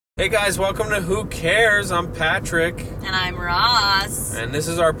Hey guys, welcome to Who Cares? I'm Patrick. And I'm Ross. And this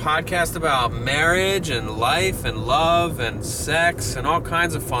is our podcast about marriage and life and love and sex and all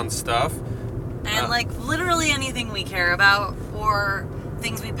kinds of fun stuff. And literally anything we care about or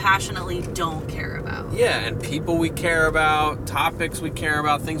things we passionately don't care about. Yeah, and people we care about, topics we care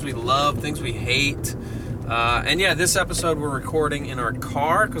about, things we love, things we hate. This episode we're recording in our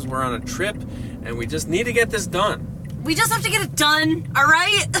car because we're on a trip and we just need to get this done. We just have to get it done, all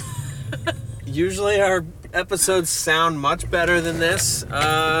right? Usually our episodes sound much better than this,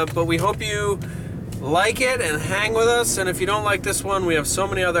 but we hope you like it and hang with us. And if you don't like this one, we have so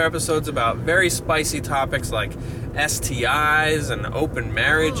many other episodes about very spicy topics like STIs and open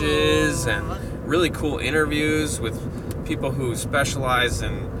marriages and really cool interviews with people who specialize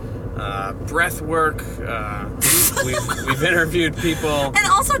in breath work. We've interviewed people. And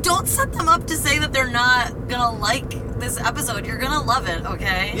also, don't set them up to say that they're not gonna like this episode. You're gonna love it,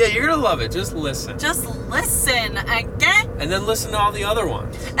 okay? Yeah, you're gonna love it. Just listen. Just listen, okay? And then listen to all the other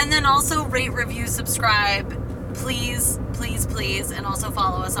ones. And then also rate, review, subscribe. Please, please, please. And also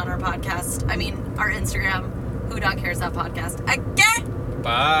follow us on our podcast. Our Instagram, who.cares.podcast. Okay?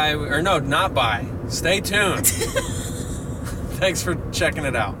 Bye. Or no, not bye. Stay tuned. Thanks for checking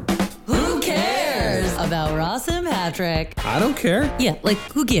it out. Who cares about Ross and Patrick? I don't care. Yeah,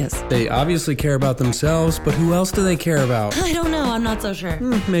 who cares? They obviously care about themselves, but who else do they care about? I don't know. I'm not so sure.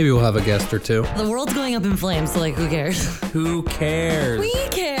 Maybe we'll have a guest or two. The world's going up in flames, so who cares? Who cares? We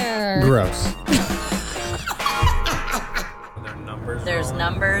care. Gross. There's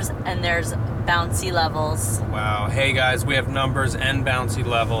numbers and there's bouncy levels. Wow. Hey guys, we have numbers and bouncy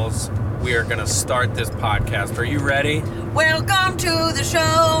levels. We are going to start this podcast. Are you ready? Welcome to the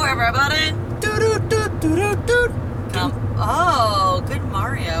show, everybody. Oh, good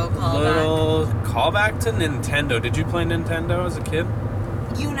Mario callback. Little callback to Nintendo. Did you play Nintendo as a kid?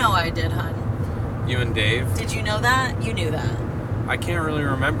 You know I did, hun. You and Dave? Did you know that? You knew that. I can't really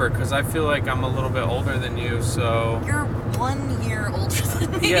remember because I feel like I'm a little bit older than you, so... You're 1 year older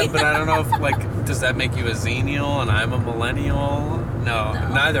than me. Yeah, but I don't know if, does that make you a Xennial and I'm a millennial? No,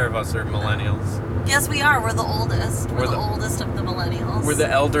 neither of us are millennials. Yes, we are. We're the oldest. We're the oldest of the millennials. We're the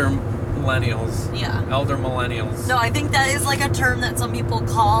elder millennials. Yeah. Elder millennials. No, I think that is a term that some people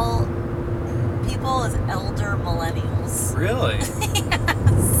call people as elder millennials. Really?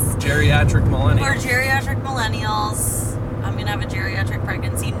 Yes. Geriatric millennials. We're geriatric millennials. I'm going to have a geriatric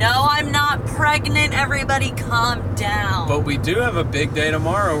pregnancy. No, I'm not pregnant. Everybody calm down. But we do have a big day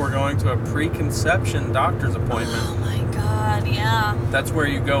tomorrow. We're going to a preconception doctor's appointment. Oh my God, yeah. That's where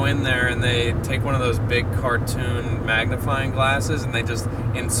you go in there and they take one of those big cartoon magnifying glasses and they just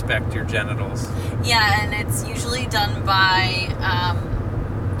inspect your genitals. Yeah, and it's usually done by,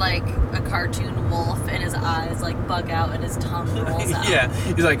 a cartoon wolf and his eyes, bug out and his tongue rolls out. Yeah,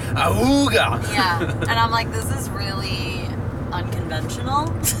 he's like, auga! Yeah, and I'm like, this is really unconventional.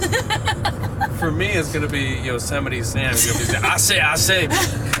 For me, it's going to be Yosemite Sam. He's going to be saying, I say.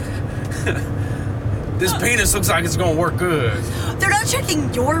 This penis looks like it's going to work good. They're not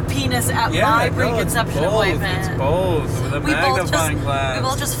checking your penis at my preconception appointment. It's both. With a magnifying glass. We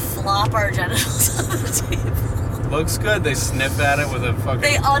both just flop our genitals on the table. Looks good. They sniff at it with a fucking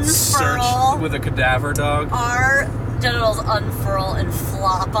They unfurl. Search with a cadaver dog. Our genitals unfurl and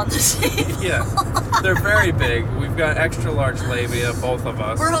flop on the table. Yeah. They're very big. We've got extra large labia, both of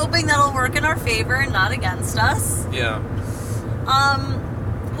us. We're hoping that'll work in our favor and not against us. Yeah.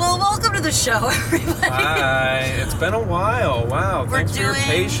 Well, welcome to the show, everybody. Hi. It's been a while. Wow. Thanks for your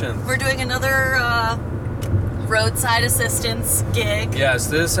patience. We're doing another roadside assistance gig. Yes,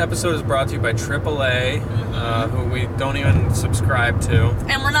 this episode is brought to you by AAA, who we don't even subscribe to.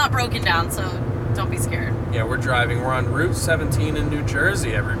 And we're not broken down, so don't be scared. Yeah, we're driving. We're on Route 17 in New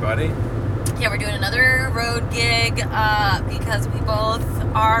Jersey, everybody. Yeah, we're doing another road gig because we both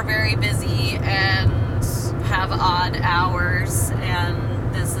are very busy and have odd hours,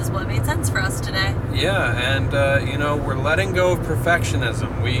 and this is what made sense for us today. Yeah, and, we're letting go of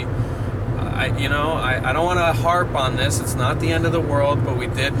perfectionism. I don't want to harp on this. It's not the end of the world, but we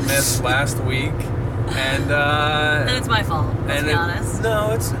did miss last week. And it's my fault, let's be honest.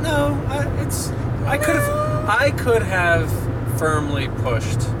 I could have firmly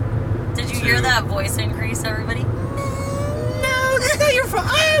pushed. Did you hear that voice increase, everybody? No, it's not your fault.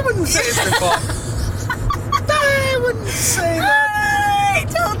 I wouldn't say it's your fault. I wouldn't say that. I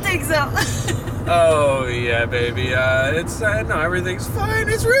don't think so. Oh yeah, baby. It's no, everything's fine.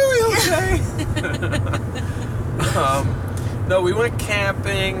 It's really okay. No, we went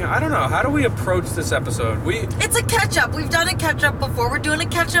camping. I don't know. How do we approach this episode? It's a catch-up. We've done a catch-up before. We're doing a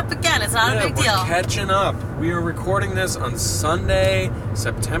catch-up again. It's not a big deal. We're catching up. We are recording this on Sunday,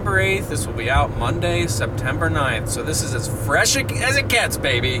 September 8th. This will be out Monday, September 9th. So this is as fresh as it gets,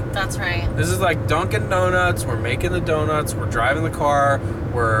 baby. That's right. This is like Dunkin' Donuts. We're making the donuts. We're driving the car.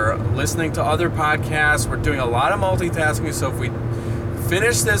 We're listening to other podcasts. We're doing a lot of multitasking. So if we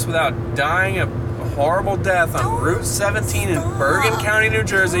finish this without dying a horrible death on Route 17 in Bergen County, New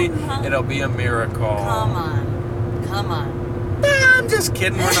Jersey, it'll be a miracle. Come on. I'm just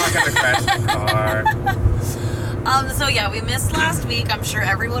kidding. We're not going to crash the car. So yeah, we missed last week. I'm sure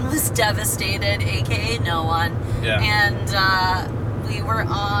everyone was devastated, aka no one. Yeah. And we were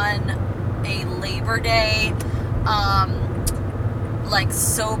on a Labor Day, like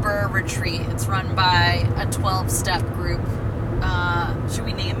sober retreat. It's run by a 12-step group. Should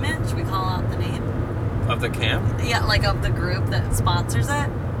we name it? Should we call out the name? Of the camp? Yeah, like of the group that sponsors it.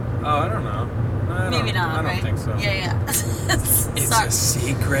 Oh, I don't know. Maybe not. I don't think so. Yeah. It's a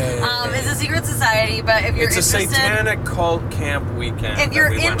secret. It's a secret society, but if you're interested, it's a satanic cult camp weekend. If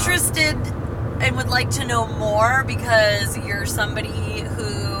you're interested and would like to know more because you're somebody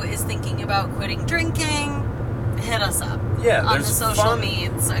who is thinking about quitting drinking, hit us up. Yeah, on there's the social fun,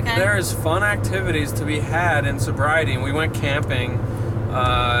 medias. Okay. There's fun activities to be had in sobriety, and we went camping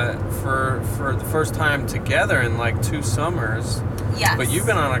for the first time together in like 2 summers. Yes. But you've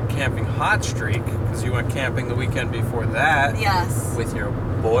been on a camping hot streak because you went camping the weekend before that. Yes. With your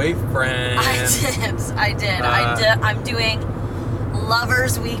boyfriend. I did. I'm doing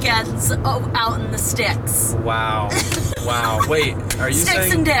lovers weekends out in the sticks. Wow. Wait, are you Sticks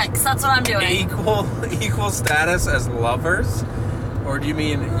saying and dicks? That's what I'm doing. equal status as lovers? Or do you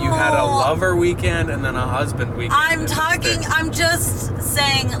mean you had a lover weekend and then a husband weekend? I'm just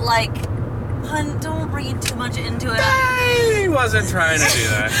saying, like, hun, don't read too much into it. I wasn't trying to do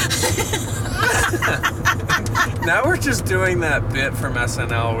that. Now we're just doing that bit from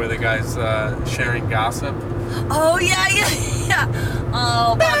SNL where the guy's sharing gossip. Oh, yeah.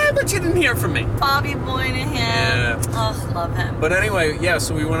 Oh, but you didn't hear from me. Bobby Moynihan. Yeah. Oh, love him. But anyway, yeah,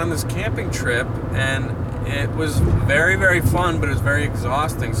 so we went on this camping trip, and it was very, very fun, but it was very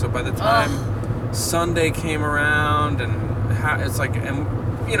exhausting. So by the time Sunday came around, and it's like, and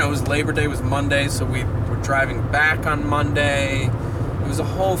you know, it was Labor Day, was Monday, so we were driving back on Monday. It was a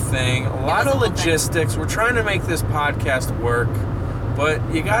whole thing, a lot of logistics. We're trying to make this podcast work, but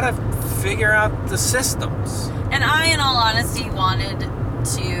you gotta figure out the systems. And I, in all honesty, wanted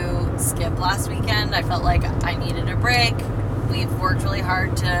to skip last weekend. I felt like I needed a break. We've worked really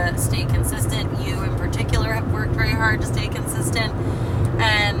hard to stay consistent. You, in particular, have worked very hard to stay consistent.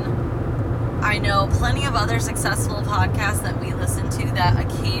 And I know plenty of other successful podcasts that we listen to that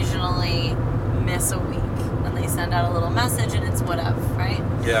occasionally miss a week. And they send out a little message and it's whatever, right?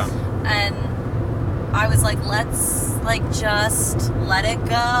 Yeah. And I was like, let's, like, just let it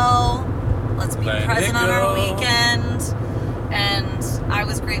go. Let's be present on our weekend. And I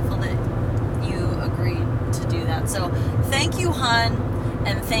was grateful that you agreed to do that. So thank you, hun,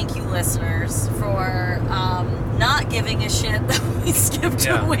 and thank you, listeners, for not giving a shit that we skipped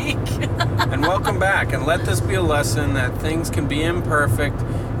a week. And welcome back. And let this be a lesson that things can be imperfect.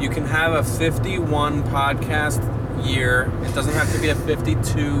 You can have a 51 podcast year. It doesn't have to be a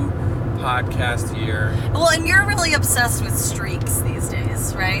 52 podcast year. Well, and you're really obsessed with streaks these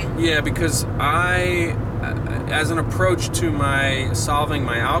days, right? Yeah, because I, as an approach to solving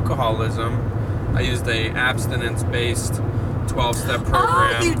my alcoholism, I used a abstinence-based 12-step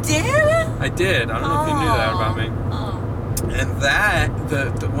program. Oh, you did? I did. I don't know if you knew that about me. Oh. And that,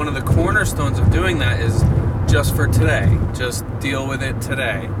 one of the cornerstones of doing that is just for today. Just deal with it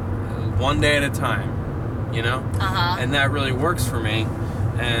today. One day at a time, you know? Uh-huh. And that really works for me.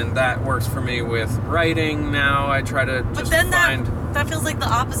 And that works for me with writing now. I try to just find... That feels like the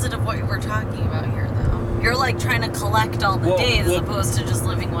opposite of what we're talking about here, though. You're like trying to collect all the days as opposed to just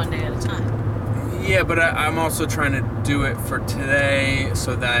living one day at a time. Yeah, but I'm also trying to do it for today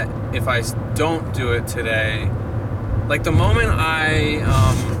so that if I don't do it today... Like the moment I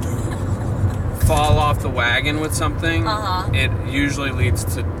fall off the wagon with something, it usually leads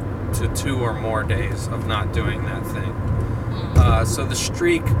to 2 or more days of not doing that thing. So the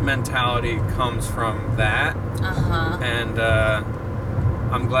streak mentality comes from that, and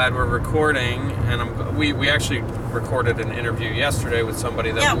I'm glad we're recording. And we actually recorded an interview yesterday with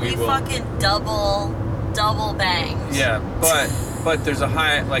somebody that we will fucking double banged. Yeah, but there's a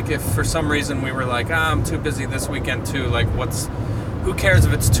high, like, if for some reason we were like, I'm too busy this weekend too. Like, who cares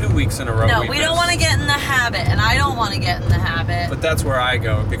if it's 2 weeks in a row? No, we don't want to get in the habit, and I don't want to get in the habit. But that's where I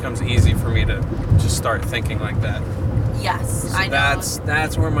go. It becomes easy for me to just start thinking like that. Yes, So I know.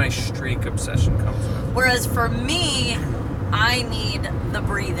 that's where my streak obsession comes from. Whereas for me, I need the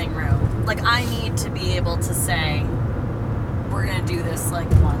breathing room. Like, I need to be able to say, we're going to do this, like,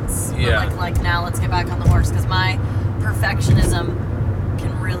 once. Yeah. But, like, now let's get back on the horse. Because my perfectionism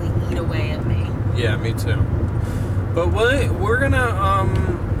can really eat away at me. Yeah, me too. But we're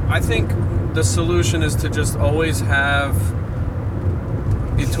gonna, I think the solution is to just always have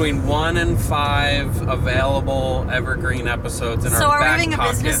between 1 and 5 available evergreen episodes in So our are we back having a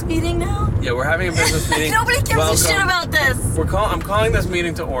pocket. business meeting now? Yeah, we're having a business meeting. Nobody gives a shit Welcome. about this. I'm calling this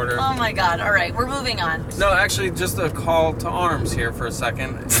meeting to order. Oh my god. All right, we're moving on. No, actually, just a call to arms here for a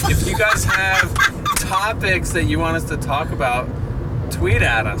second. If you guys have topics that you want us to talk about, tweet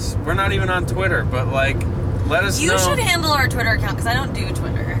at us. We're not even on Twitter, but like, let us know. You should handle our Twitter account because I don't do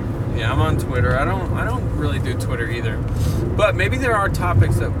Twitter. Yeah, I'm on Twitter. I don't really do Twitter either. But maybe there are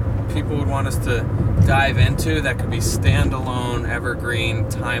topics that people would want us to dive into that could be standalone, evergreen,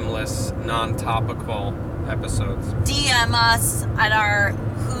 timeless, non-topical episodes. DM us at our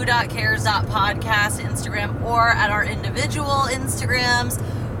who.cares.podcast Instagram or at our individual Instagrams,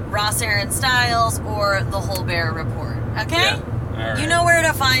 Ross Aaron Styles or The Whole Bear Report. Okay? Yeah. All right. You know where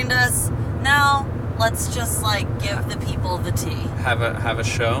to find us. Now, let's just, like, give the people the tea. Have a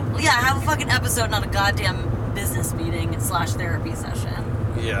show. Well, yeah, have a fucking episode, not a goddamn business meeting / therapy session.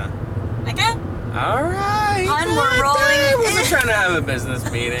 Yeah. Okay? All right. Hun, we're rolling. I wasn't trying to have a business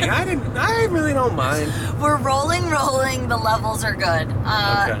meeting. I really don't mind. We're rolling. The levels are good.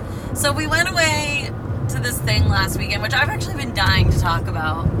 Okay. So we went away to this thing last weekend, which I've actually been dying to talk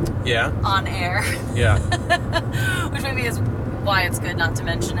about Yeah. on air, Yeah. which maybe is why it's good not to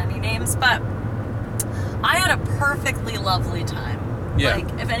mention any names, but I had a perfectly lovely time. Yeah. Like,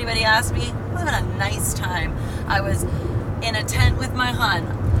 if anybody asked me, I was having a nice time. I was in a tent with my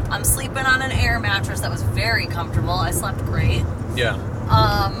hun. I'm sleeping on an air mattress that was very comfortable. I slept great. Yeah.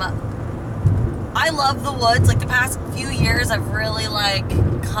 I love the woods. Like, the past few years, I've really, like,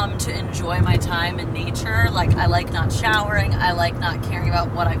 come to enjoy my time in nature. Like, I like not showering. I like not caring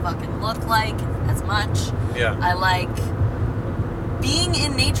about what I fucking look like as much. Yeah. I like being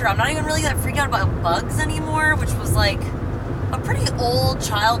in nature. I'm not even really that freaked out about bugs anymore, which was, like, a pretty old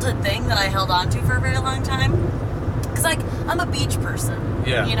childhood thing that I held on to for a very long time. Because, like, I'm a beach person.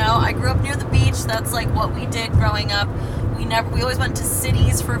 Yeah. You know, I grew up near the beach. That's, like, what we did growing up. We always went to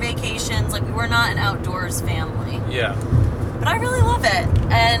cities for vacations. Like, we were not an outdoors family. Yeah. But I really love it.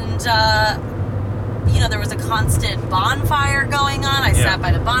 And, you know, there was a constant bonfire going on. I sat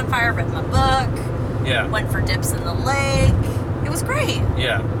by the bonfire, read my book, Yeah. went for dips in the lake. It was great.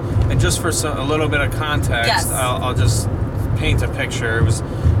 Yeah. And just for a little bit of context, Yes. I'll just paint a picture. It was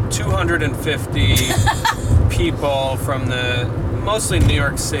 250 people from the mostly New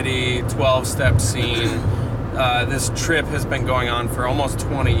York City 12-step scene. This trip has been going on for almost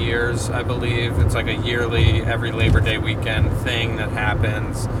 20 years, I believe. It's like a yearly, every Labor Day weekend thing that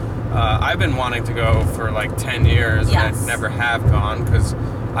happens. I've been wanting to go for like 10 years, Yes. and I never have gone because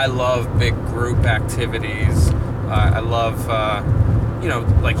I love big group activities. I love, you know,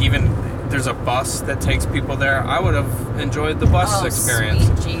 like even there's a bus that takes people there. I would have enjoyed the bus experience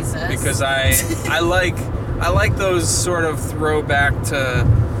Sweet Jesus. because I like those sort of throwback to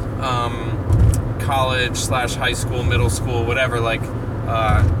college / high school, middle school, whatever, like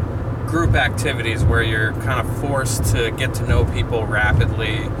group activities where you're kind of forced to get to know people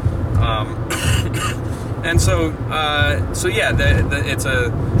rapidly. And so yeah, it's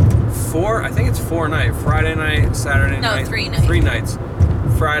a I think it's 4-night, Friday night, Saturday night. 3 nights. 3 nights.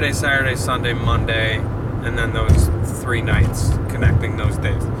 Friday, Saturday, Sunday, Monday, and then those 3 nights connecting those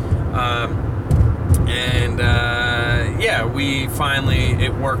days. Yeah, we finally,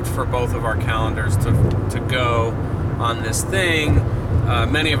 it worked for both of our calendars to go on this thing.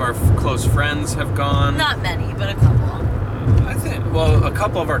 Many of our close friends have gone. Not many, but a couple. I think, well, a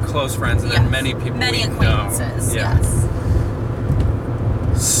couple of our close friends, and then Yes. many people Many we acquaintances, know. Yeah. yes.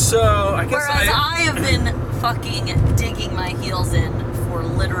 So, I guess Whereas I have been fucking digging my heels in for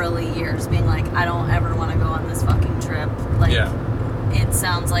literally years, being like, I don't ever want to go on this fucking trip. Like, Yeah. it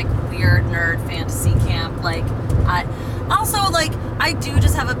sounds like weird nerd fantasy camp. Like, I do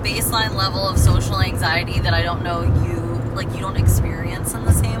just have a baseline level of social anxiety that I don't know you don't experience in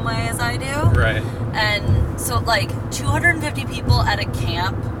the same way as I do. Right. And so, like, 250 people at a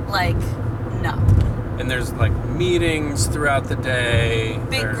camp, like, no. And there's like meetings throughout the day.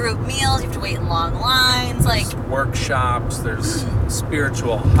 Big There's group meals, you have to wait in long lines, like... workshops, there's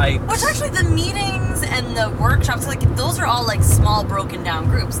spiritual hikes. Which actually, the meetings and the workshops, like, those are all, like, small, broken down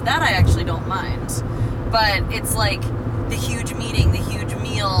groups. That I actually don't mind. But it's, like, the huge meeting, the huge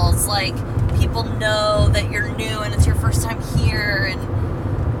meals, like, people know that you're new and it's your first time here,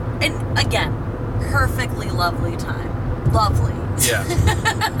 and again, perfectly lovely time. Lovely. Yeah.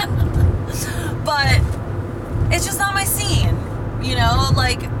 But it's just not my scene, you know?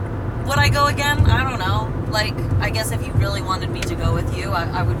 Like, would I go again? I don't know. Like, I guess if you really wanted me to go with you,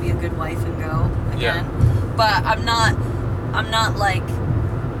 I would be a good wife and go again. Yeah. But I'm not like,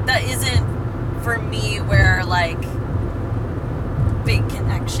 that isn't for me where, like, big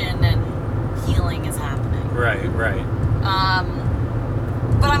connection and healing is happening. Right.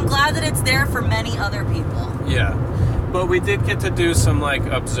 But I'm glad that it's there for many other people. Yeah. But we did get to do some, like,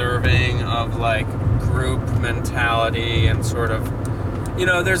 observing of, like, group mentality and sort of, you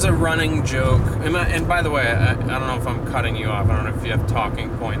know, there's a running joke. And by the way, I don't know if I'm cutting you off. I don't know if you have talking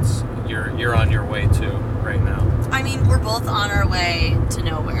points you're on your way to right now. I mean, we're both on our way to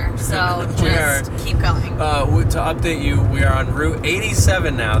nowhere, so just keep going. To update you, we are on Route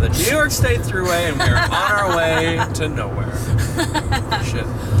 87 now, the New York State Thruway, and we are on our way to nowhere. Shit,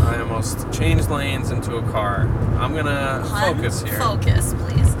 I almost changed lanes into a car. I'm gonna focus here. Focus,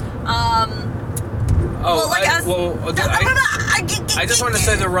 please. I just want to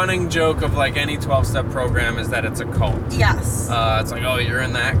say the running joke of, like, any 12-step program is that it's a cult. Yes. It's like, oh, you're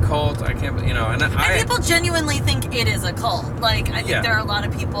in that cult? I can't, you know. And people genuinely think it is a cult. Like, I think there are a lot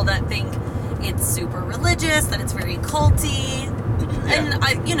of people that think it's super religious, that it's very culty. And,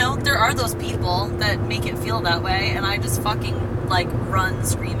 there are those people that make it feel that way, and I just fucking, like, run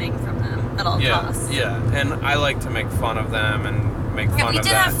screaming from them at all costs. Yeah, and I like to make fun of them and make fun of that. We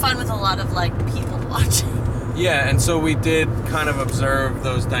did have fun with a lot of, like, people watching. Yeah, and so we did kind of observe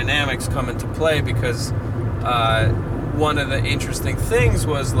those dynamics come into play because one of the interesting things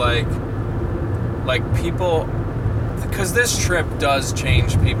was, like people, because this trip does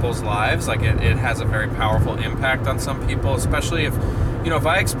change people's lives. Like, it has a very powerful impact on some people, especially if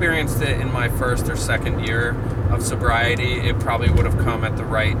I experienced it in my first or second year of sobriety, it probably would have come at the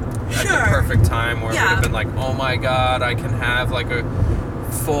perfect time where it would have been like, oh my God, I can have, like, a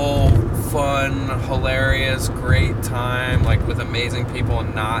full, fun, hilarious, great time, like, with amazing people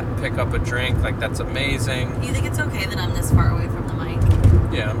and not pick up a drink. Like, that's amazing. You think it's okay that I'm this far away from the mic?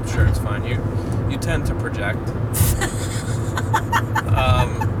 Yeah, I'm sure it's fine. You tend to project.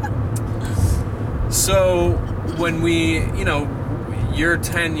 So when we, you're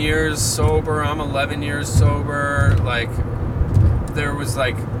 10 years sober, I'm 11 years sober, like, there was,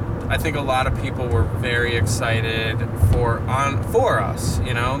 like, I think a lot of people were very excited for us,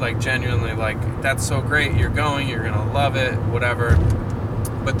 like, genuinely, like, that's so great, you're going, you're gonna love it, whatever.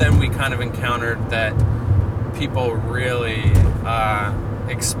 But then we kind of encountered that people really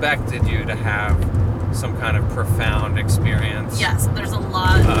expected you to have some kind of profound experience. Yes, there's a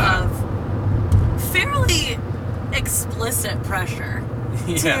lot of fairly explicit pressure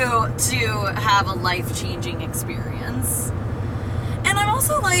to have a life-changing experience. And I'm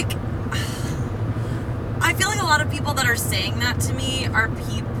also like, I feel like a lot of people that are saying that to me are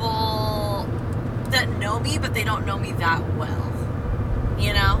people that know me, but they don't know me that well,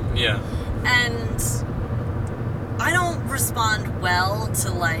 Yeah. And I don't respond well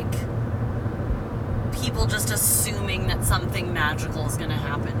to, like, people just assuming that something magical is going to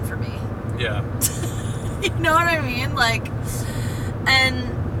happen for me. Yeah. You know what I mean? Like, and,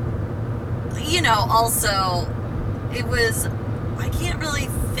 also, it was, I can't really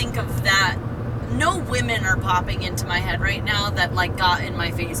think of that. No women are popping into my head right now that, like, got in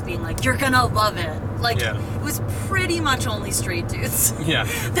my face being like, you're gonna love it. Like, It was pretty much only straight dudes. Yeah.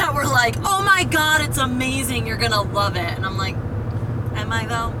 That were like, oh my God, it's amazing, you're gonna love it. And I'm like, am I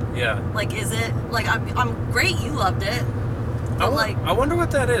though? Yeah. Like, is it? Like, I'm great, you loved it. But I wonder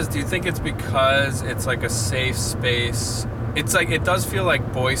what that is. Do you think it's because it's, like, a safe space? It's like, it does feel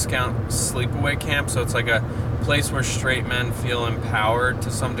like Boy Scout sleepaway camp, so it's like a place where straight men feel empowered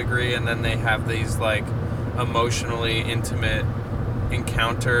to some degree, and then they have these, like, emotionally intimate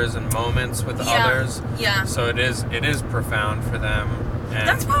encounters and moments with others. Yeah. So it is profound for them. And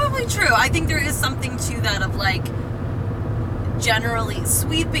that's probably true. I think there is something to that of, like, generally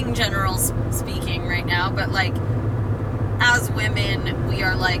speaking right now, but, like, as women, we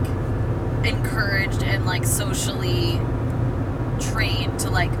are, like, encouraged and, like, socially trained to,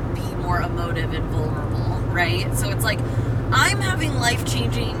 like, be more emotive and vulnerable, right? So it's like, I'm having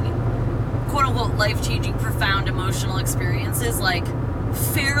life-changing, quote-unquote, life-changing, profound emotional experiences, like,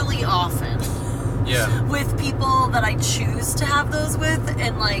 fairly often. Yeah. With people that I choose to have those with,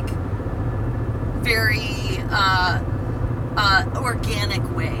 and, like, very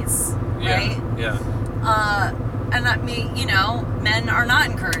organic ways, right? Yeah. And that men are not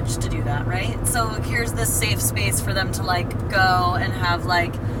encouraged to do that, right? So here's this safe space for them to, like, go and have,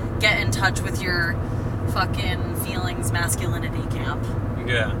 like, get in touch with your fucking feelings masculinity camp.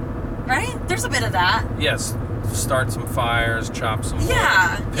 Yeah. Right? There's a bit of that. Yes. Start some fires, chop some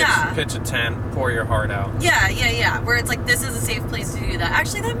wood, pitch a tent, pour your heart out. Yeah. Where it's like, this is a safe place to do that.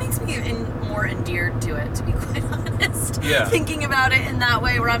 Actually, that makes me more endeared to it, to be quite honest. Yeah. Thinking about it in that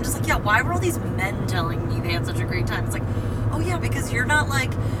way, where I'm just like, yeah, why were all these men telling me they had such a great time? It's like, oh yeah, because you're not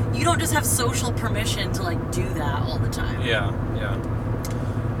like, you don't just have social permission to like do that all the time. Yeah.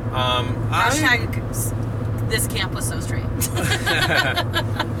 Hashtag this camp was so straight.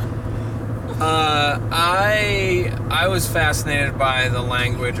 I was fascinated by the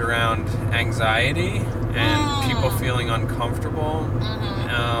language around anxiety and people feeling uncomfortable,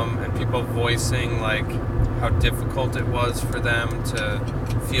 and people voicing like how difficult it was for them to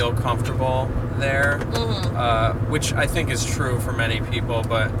feel comfortable there, which I think is true for many people.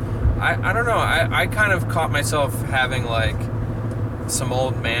 But I don't know. I kind of caught myself having like some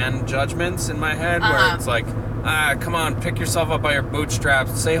old man judgments in my head where it's like, come on, pick yourself up by your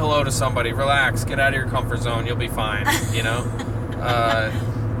bootstraps, say hello to somebody, relax, get out of your comfort zone, you'll be fine, you know?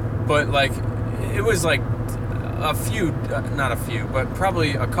 But, like, it was like not a few, but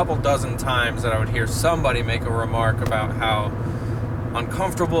probably a couple dozen times that I would hear somebody make a remark about how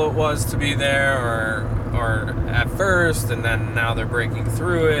uncomfortable it was to be there, or at first, and then now they're breaking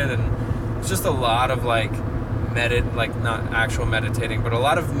through it, and it's just a lot of, like, not actual meditating, but a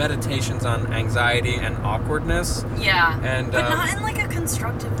lot of meditations on anxiety and awkwardness. Yeah. And but not in like a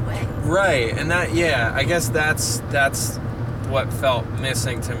constructive way. Right. And that, yeah, I guess that's what felt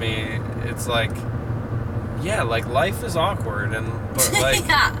missing to me. It's like, yeah, like life is awkward, but like,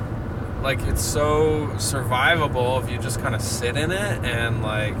 like it's so survivable if you just kind of sit in it and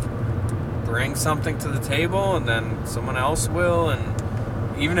like bring something to the table, and then someone else will,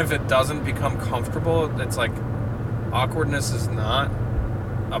 and even if it doesn't become comfortable, it's like awkwardness is not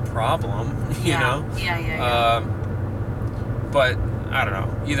a problem, you know? Yeah. But I don't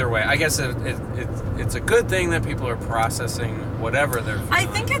know. Either way, I guess it's a good thing that people are processing whatever they're feeling. I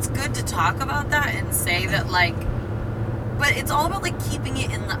think it's good to talk about that and say that, like, but it's all about, like, keeping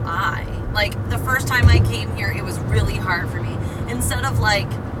it in the eye. Like, the first time I came here, it was really hard for me. Instead of, like,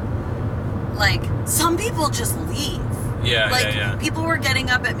 some people just leave. Yeah. People were getting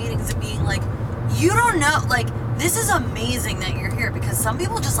up at meetings and being like, you don't know, like, this is amazing that you're here, because some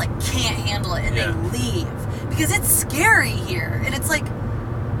people just, like, can't handle it and they leave because it's scary here. And it's like,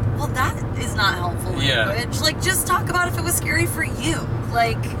 well, that is not helpful language. Like, just talk about if it was scary for you.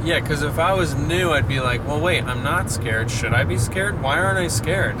 Like, yeah, because if I was new, I'd be like, well, wait, I'm not scared. Should I be scared? Why aren't I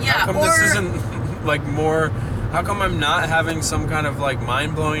scared? Yeah, how come this isn't like more? How come I'm not having some kind of like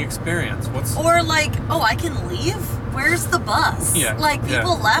mind-blowing experience? Or like, oh, I can leave? Where's the bus? Yeah. Like,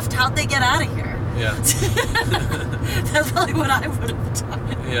 people left, how'd they get out of here? Yeah. That's probably what I would have done.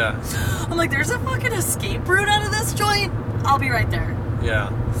 Yeah. I'm like, there's a fucking escape route out of this joint? I'll be right there.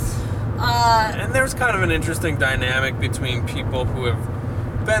 Yeah. And there's kind of an interesting dynamic between people who have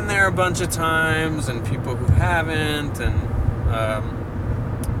been there a bunch of times and people who haven't, and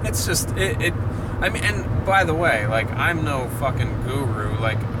it's just I mean, and by the way, like, I'm no fucking guru.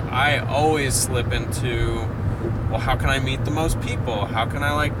 Like, I always slip into, well, how can I meet the most people? How can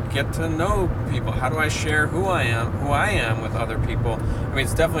I, like, get to know people? How do I share who I am with other people? I mean,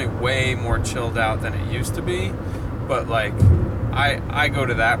 it's definitely way more chilled out than it used to be, but, like, I go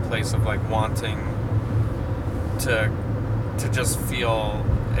to that place of, like, wanting to just feel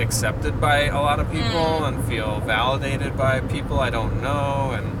accepted by a lot of people and feel validated by people I don't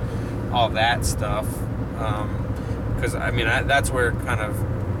know and all that stuff. Because, I mean, that's where kind of,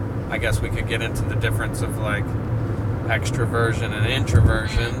 I guess we could get into the difference of, like, extroversion and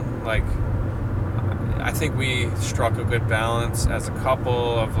introversion. Like, I think we struck a good balance as a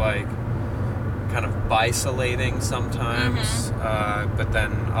couple of, like, kind of bisolating sometimes, but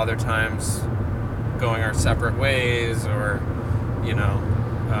then other times going our separate ways, or, you know,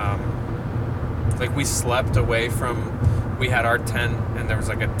 like, we slept away from, we had our tent, and there was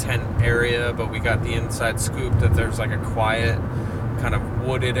like a tent area, but we got the inside scoop that there's like a quiet kind of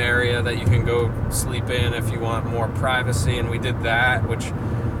wooded area that you can go sleep in if you want more privacy, and we did that, which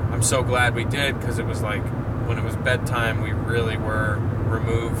I'm so glad we did, because it was like, when it was bedtime, we really were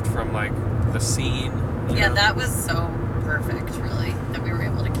removed from, like, the scene. Yeah, that was so perfect, really, that we were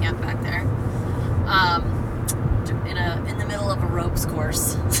able to camp back there. In the middle of a ropes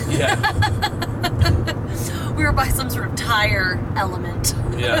course. Yeah. We were by some sort of tire element.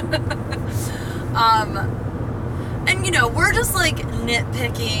 Yeah. And, you know, we're just, like,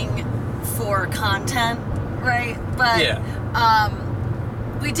 nitpicking for content, right? But, yeah.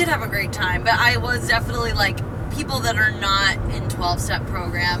 We did have a great time, but I was definitely, like, people that are not in 12-step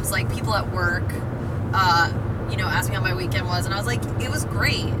programs, like people at work, you know, asked me how my weekend was, and I was like, it was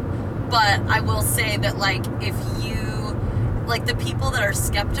great. But I will say that, like, if you, like, the people that are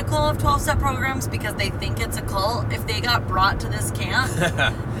skeptical of 12-step programs because they think it's a cult, if they got brought to this camp,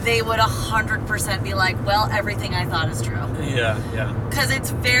 they would 100% be like, well, everything I thought is true. Yeah. Because it's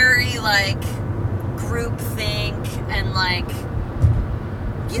very, like, groupthink and, like,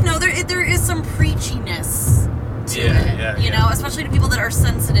 you know, there is some preachiness to it, you know, especially to people that are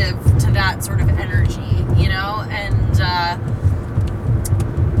sensitive to that sort of energy, you know, and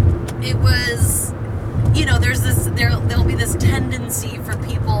it was, you know, there'll be this tendency for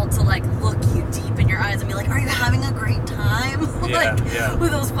people to, like, look you deep in your eyes and be like, are you having a great time?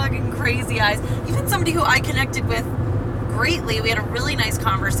 With those fucking crazy eyes. Even somebody who I connected with greatly, we had a really nice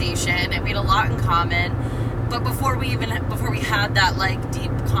conversation and we had a lot in common, but before we had that, like,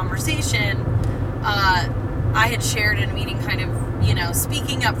 deep conversation, I had shared in a meeting kind of, you know,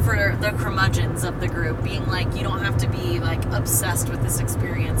 speaking up for the curmudgeons of the group, being like, you don't have to be, like, obsessed with this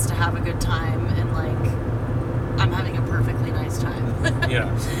experience to have a good time, and, like, I'm having a perfectly nice time. Yeah.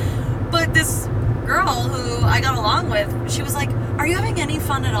 But this girl who I got along with, she was like, are you having any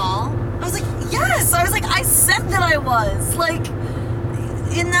fun at all? I was like, yes! I was like, I said that I was! Like,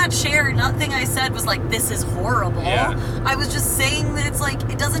 in that share, nothing I said was like, this is horrible. Yeah. I was just saying that it's like,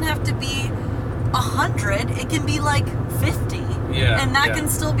 it doesn't have to be 100, it can be like 50. Yeah. And that can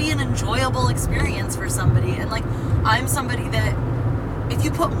still be an enjoyable experience for somebody. And, like, I'm somebody that, if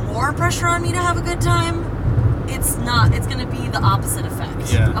you put more pressure on me to have a good time, it's going to be the opposite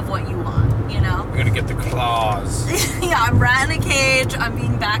effect of what you want, you know? You're going to get the claws. Yeah, I'm rat in a cage, I'm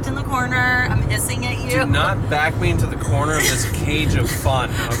being backed in the corner, I'm hissing at you. Do not back me into the corner of this cage of fun,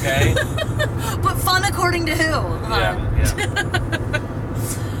 okay? But fun according to who? Yeah.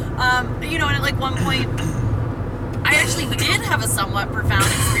 You know, and at, like, one point, I actually did have a somewhat profound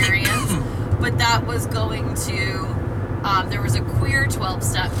experience, but that was going to, there was a queer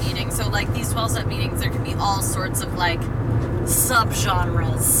 12-step meeting. So, like, these 12-step meetings, there can be all sorts of, like,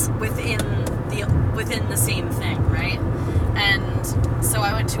 subgenres within the same thing, right? And so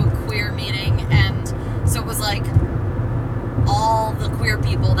I went to a queer meeting, and so it was, like, all the queer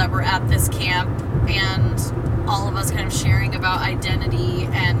people that were at this camp, and all of us kind of sharing about identity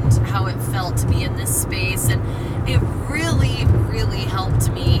and how it felt to be in this space, and it really, really helped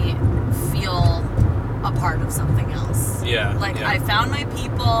me feel a part of something else. Yeah. Like, I found my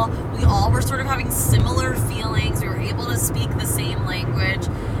people, we all were sort of having similar feelings, we were able to speak the same language,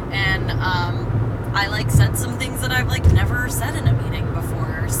 and I, like, said some things that I've, like, never said in a meeting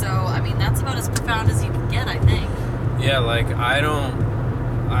before. So, I mean, that's about as profound as you can get, I think. Yeah, like,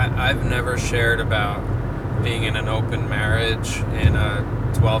 I've never shared about being in an open marriage in a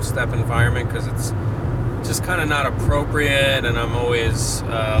 12-step environment because it's just kind of not appropriate, and I'm always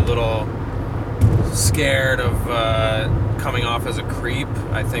a little scared of coming off as a creep.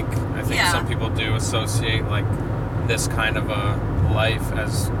 I think some people do associate, like, this kind of a life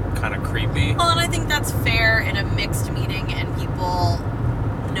as kind of creepy. Well, and I think that's fair in a mixed meeting, and people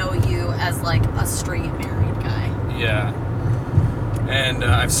know you as, like, a straight married guy. Yeah. And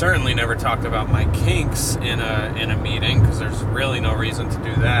I've certainly never talked about my kinks in a meeting because there's really no reason to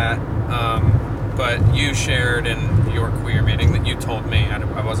do that. But you shared in your queer meeting that you told me,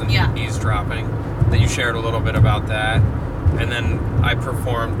 I wasn't eavesdropping, that you shared a little bit about that. And then I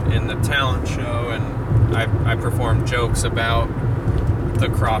performed in the talent show, and I performed jokes about the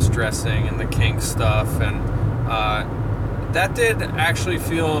cross-dressing and the kink stuff. And that did actually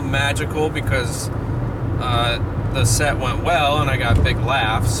feel magical because the set went well and I got big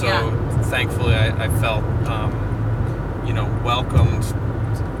laughs, so thankfully I felt welcomed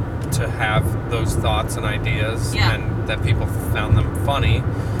to have those thoughts and ideas, and that people found them funny,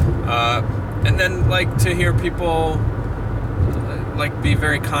 and then, like, to hear people like be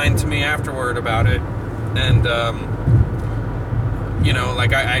very kind to me afterward about it. And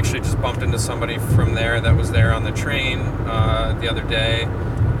like, I actually just bumped into somebody from there that was there on the train the other day,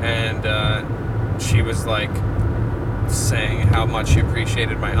 and she was like saying how much she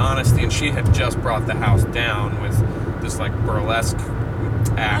appreciated my honesty, and she had just brought the house down with this, like, burlesque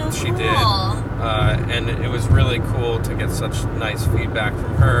act she did, and it was really cool to get such nice feedback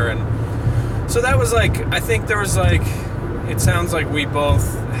from her. And so that was, like, I think there was, like, it sounds like we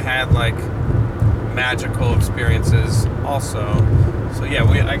both had, like, magical experiences also. So yeah,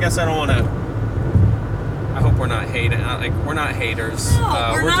 I guess I don't want to, I hope we're not hating, like, we're not haters.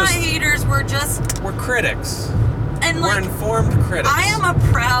 No, we're not haters, we're critics. And, we're like, informed critics. I am a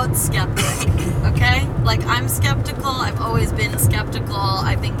proud skeptic, okay? Like, I'm skeptical. I've always been skeptical.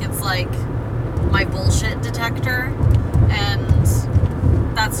 I think it's, like, my bullshit detector, and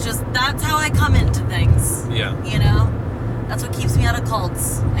that's how I come into things. Yeah. You know? That's what keeps me out of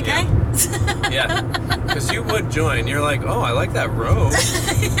cults, okay? Yeah. Because you would join. You're like, oh, I like that robe.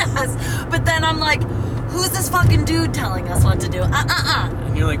 Yes. But then I'm like, who's this fucking dude telling us what to do?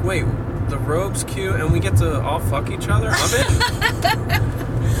 And you're like, wait, the robe's cute and we get to all fuck each other? I'm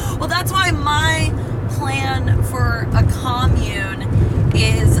in. Well, that's why my plan for a commune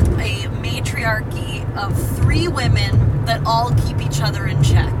is a matriarchy of 3 women that all keep each other in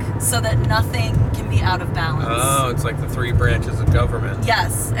check so that nothing can be out of balance. Oh, it's like the 3 branches of government.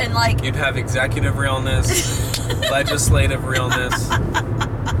 Yes, and like... You'd have executive realness, legislative realness.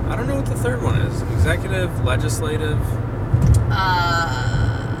 I don't know what the third one is. Executive, legislative...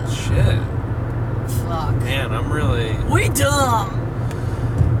 Shit. Fuck. Man, I'm really... We dumb!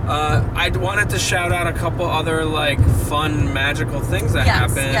 I wanted to shout out a couple other, like, fun, magical things that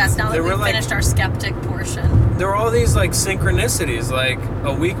happened. Yes, now that There we've were, finished our skeptic portion. There were all these, like, synchronicities. Like,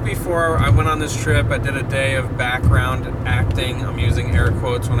 a week before I went on this trip, I did a day of background acting. I'm using air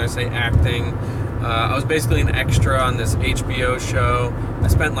quotes when I say acting. I was basically an extra on this HBO show. I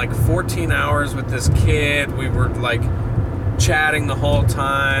spent, like, 14 hours with this kid. We were, like, chatting the whole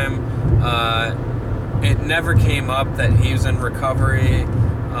time. It never came up that he was in recovery.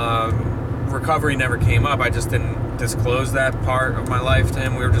 Recovery never came up. I just didn't disclose that part of my life to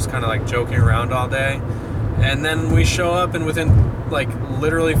him. We were just kind of like joking around all day. And then we show up, and within like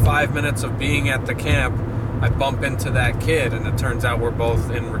literally 5 minutes of being at the camp, I bump into that kid, and it turns out we're both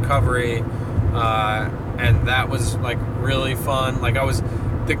in recovery. And that was like really fun. Like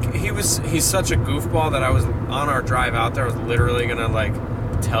he's such a goofball that I was on our drive out there. I was literally gonna like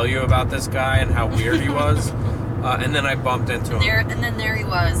tell you about this guy and how weird he was. And then I bumped into him. And then there he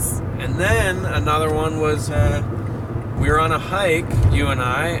was. And then another one was we were on a hike, you and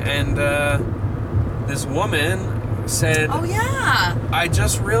I, and this woman said, "Oh yeah, I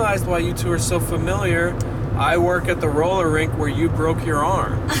just realized why you two are so familiar. I work at the roller rink where you broke your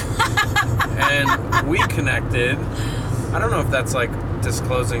arm." And we connected. I don't know if that's like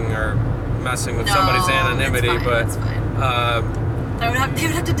disclosing or messing with somebody's anonymity, it's fine, but it's fine. They would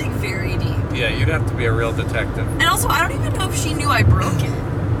have to dig very deep. Yeah, you'd have to be a real detective. And also, I don't even know if she knew I broke it.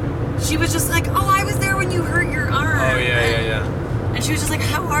 She was just like, "Oh, I was there when you hurt your arm." Oh, yeah. And she was just like,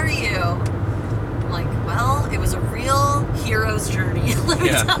 "How are you?" I'm like, well, it was a real hero's journey, let me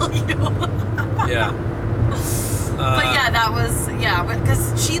tell you. Yeah. But yeah, that was,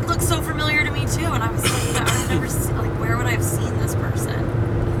 because she looked so familiar to me too, and I was like, I've never seen, like, where would I have seen this person?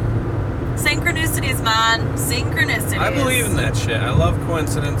 Synchronicities, man. Synchronicities. I believe in that shit. I love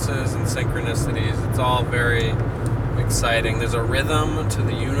coincidences and synchronicities. It's all very exciting. There's a rhythm to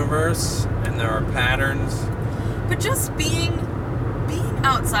the universe, and there are patterns. But just being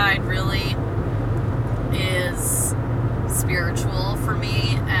outside really is spiritual for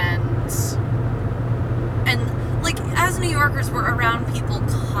me, and like, as New Yorkers, we're around people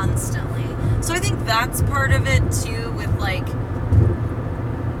constantly. So I think that's part of it too, with like,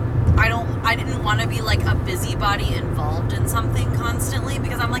 I didn't want to be like a busybody involved in something constantly,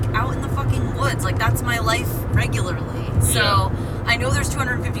 because I'm like out in the fucking woods. Like, that's my life regularly. So I know there's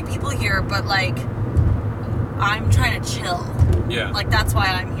 250 people here, but like, I'm trying to chill. Yeah. Like, that's why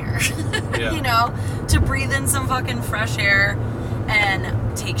I'm here. Yeah. You know, to breathe in some fucking fresh air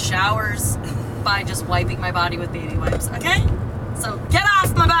and take showers by just wiping my body with baby wipes. Okay? So get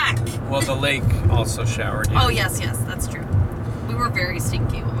off my back. Well, the lake also showered you. Oh, yes, that's true. We were very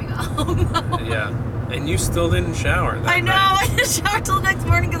stinky when we got home. Yeah. And you still didn't shower that I know. night. I didn't shower till the next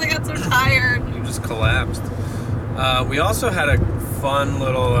morning because I got so tired. You just collapsed. We also had a fun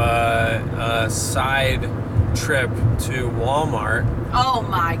little side trip to Walmart. Oh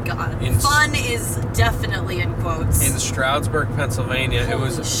my god. Fun is definitely in quotes. In Stroudsburg, Pennsylvania. Holy It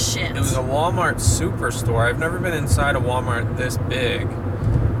was shit. It was a Walmart superstore. I've never been inside a Walmart this big.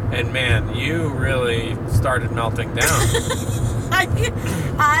 And man, you really started melting down.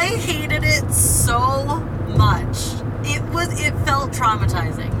 I hated it so much. It felt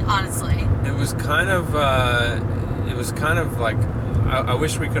traumatizing, honestly. It was kind of like, I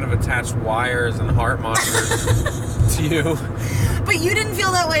wish we could have attached wires and heart monitors to you. But you didn't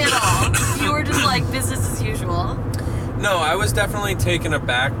feel that way at all. You were just like, business as usual. No, I was definitely taken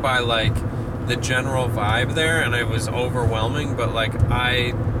aback by like the general vibe there, and it was overwhelming, but like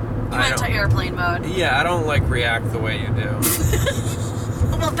I went to airplane mode. Yeah, I don't like react the way you do.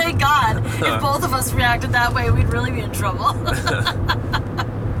 Well, thank God. If both of us reacted that way, we'd really be in trouble.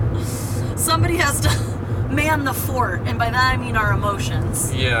 Somebody has to man the fort, and by that I mean our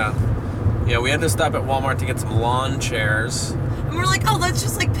emotions. Yeah, we had to stop at Walmart to get some lawn chairs. And we're like, oh, let's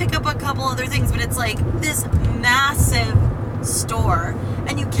just like pick up a couple other things. But it's like this massive store,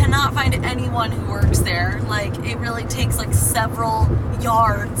 and you cannot find anyone who works there. Like, it really takes like several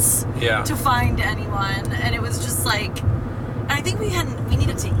yards to find anyone. And it was just like, and I think we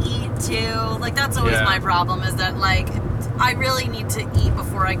needed to eat too. Like, that's always my problem, is that like I really need to eat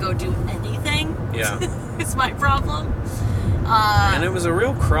before I go do anything. Yeah. It's my problem. And it was a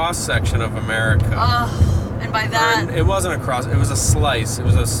real cross section of America. And by that, it wasn't a cross. It was a slice. It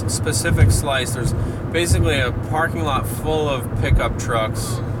was a specific slice. There's basically a parking lot full of pickup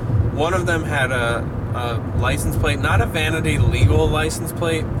trucks. One of them had a license plate, not a vanity legal license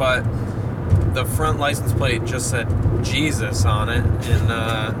plate, but the front license plate just said Jesus on it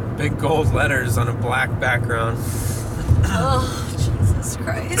in big gold letters on a black background. Oh, Jesus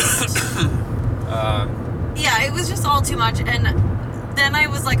Christ. Yeah, it was just all too much. And then I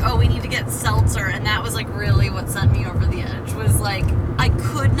was like, oh, we need to get seltzer. And that was like really what sent me over the edge, was like, I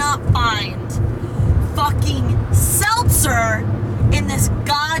could not find fucking seltzer in this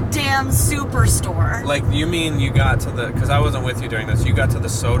goddamn superstore. Like, you mean you got to the, because I wasn't with you during this, you got to the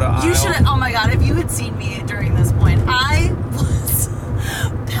soda aisle? You should have, oh my God, if you had seen me during this point, I was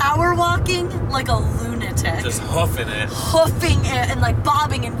power walking like a lunatic. Just hoofing it. Hoofing it and like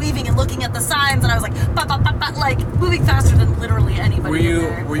bobbing and weaving and looking at the signs, and I was like, like moving faster than literally anybody in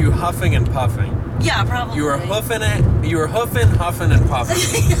there. Were you huffing and puffing? Yeah, probably. You were hoofing it, you were hoofing, huffing, and puffing.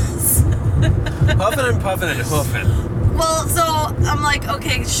 Yes. Huffing and puffing and hoofing. Well, so I'm like,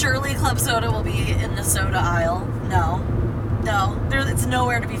 okay, surely Club Soda will be in the soda aisle. No, it's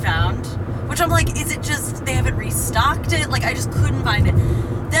nowhere to be found. Which I'm like, is it just they haven't restocked it? Like, I just couldn't find it.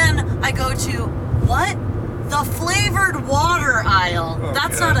 Then I go to what? The flavored water aisle. Oh,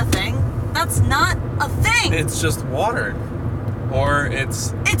 that's not a thing. That's not a thing. It's just water, or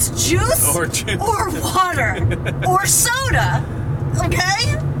it's juice or water or soda.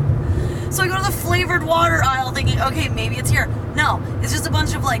 Okay. So I go to the flavored water aisle thinking, okay, maybe it's here. No, it's just a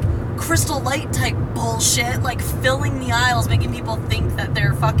bunch of like Crystal Light type bullshit, like filling the aisles, making people think that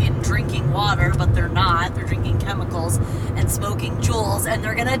they're fucking drinking water, but they're not. They're drinking chemicals and smoking Juuls, and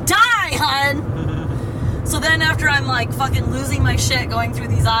they're gonna die, hun! So then after I'm like fucking losing my shit going through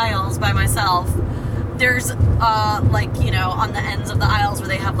these aisles by myself, there's like, you know, on the ends of the aisles where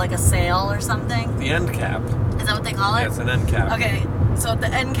they have like a sale or something. The end cap. Is that what they call it? Yeah, it's an end cap. Okay, so at the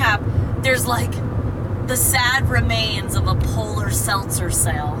end cap, there's like the sad remains of a Polar Seltzer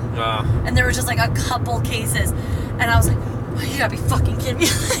sale. And there was just like a couple cases. And I was like, oh, you gotta be fucking kidding me.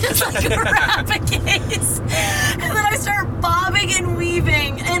 It's like grab a case. And then I start bobbing and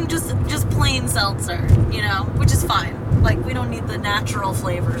weaving and just plain seltzer, you know, which is fine. Like, we don't need the natural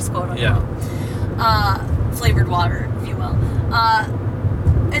flavors, quote unquote. Yeah. Flavored water, if you will.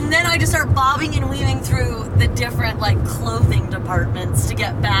 And then I just start bobbing and weaving through the different, like, clothing departments to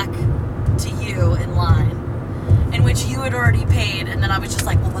get back to you in line, in which you had already paid, and then I was just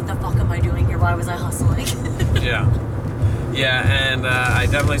like, well, what the fuck am I doing here? Why was I hustling? Yeah, and I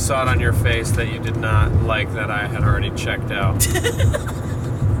definitely saw it on your face that you did not like that I had already checked out.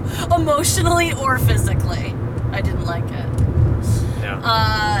 Emotionally or physically, I didn't like it.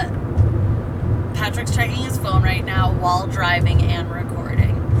 Yeah. Patrick's checking his phone right now while driving and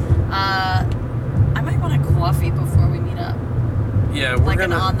recording. I might want a coffee before we meet up. Yeah, we're like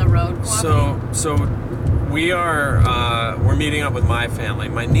gonna, an on-the-road coffee. So we're meeting up with my family.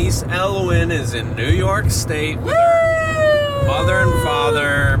 My niece Elwyn is in New York State with her mother and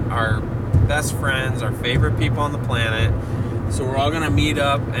father, our best friends, our favorite people on the planet. So we're all gonna meet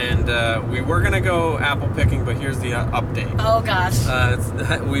up, and we were gonna go apple picking, but here's the update. Oh gosh.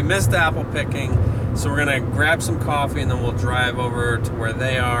 We missed apple picking, so we're gonna grab some coffee and then we'll drive over to where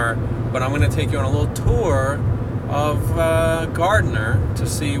they are. But I'm gonna take you on a little tour of Gardner to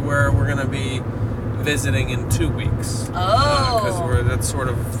see where we're gonna be visiting in 2 weeks. Oh. Because that's sort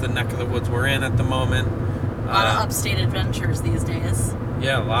of the neck of the woods we're in at the moment. A lot of upstate adventures these days.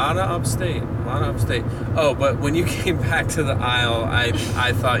 Yeah, a lot of upstate. Oh, but when you came back to the aisle, I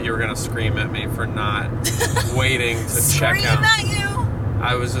thought you were going to scream at me for not waiting to check out. Scream at you?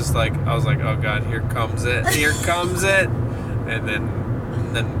 I was like, oh God, here comes it. And then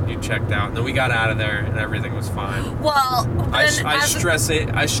you checked out. And then we got out of there and everything was fine. Well, I stress ate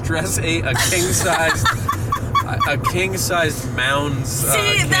a king-sized Mounds See,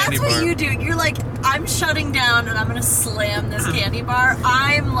 candy that's bar. what you do. You're like, I'm shutting down and I'm going to slam this candy bar.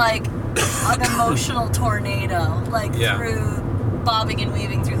 I'm like an emotional tornado, like through bobbing and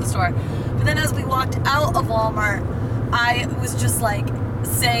weaving through the store. But then as we walked out of Walmart, I was just like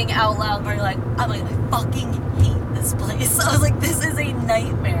saying out loud, like, I'm like, I fucking hate this place. I was like, this is a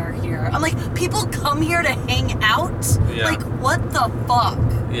nightmare here. I'm like, people come here to hang out? Yeah. Like, what the fuck?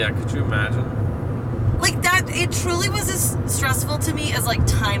 Yeah, could you imagine? Like, that, it truly was as stressful to me as, like,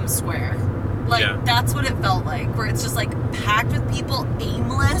 Times Square. Like, Yeah. that's what it felt like, where it's just, like, packed with people,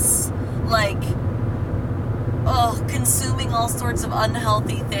 aimless, like, consuming all sorts of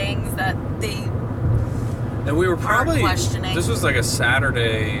unhealthy things that they... And we were probably, questioning. this was like a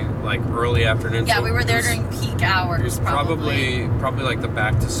Saturday, like early afternoon. Yeah, so we were there it was- during peak hours, It was probably like the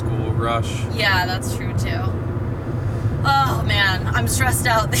back to school rush. Yeah, that's true, too. Oh, man, I'm stressed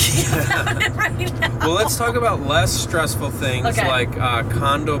out thinking about it right now. Well, let's talk about less stressful things Okay. like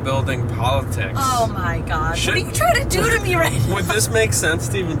condo building politics. Oh, my God. Should- What are you trying to do to me right now? Would this make sense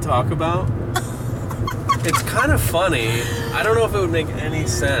to even talk about? It's kind of funny. I don't know if it would make any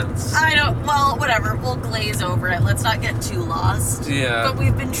sense. I don't, well, whatever. We'll glaze over it. Let's not get too lost. Yeah. But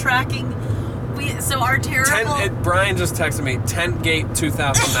we've been tracking, so our terrible... Brian just texted me, Tent Gate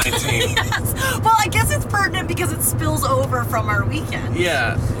 2019. Yes. Well, I guess it's pertinent because it spills over from our weekend.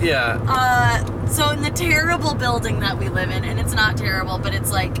 Yeah. So in the terrible building that we live in, and it's not terrible, but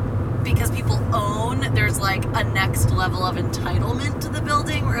it's like, because people own, there's like a next level of entitlement to the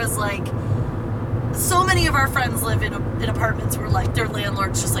building, whereas like, so many of our friends live in apartments where like their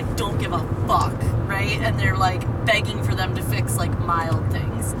landlords just like don't give a fuck, right? And they're like begging for them to fix like mild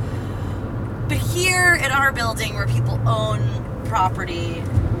things. But here in our building where people own property,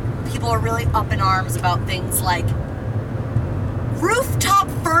 people are really up in arms about things like rooftop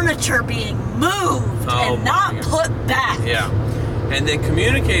furniture being moved and not put back. Yeah. And they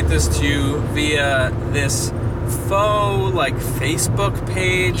communicate this to you via this faux like Facebook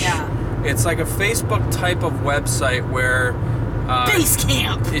page. Yeah. It's like a Facebook type of website where Base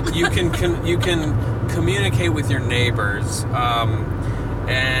camp. you can communicate with your neighbors,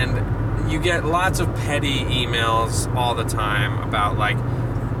 and you get lots of petty emails all the time about like,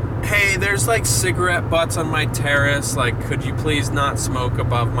 hey, there's like cigarette butts on my terrace. Like, could you please not smoke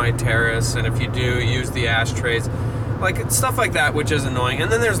above my terrace? And if you do, use the ashtrays. Like, stuff like that, which is annoying.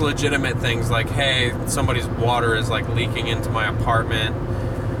 And then there's legitimate things like, hey, somebody's water is like leaking into my apartment.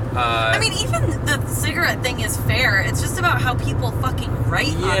 I mean, even the cigarette thing is fair. It's just about how people fucking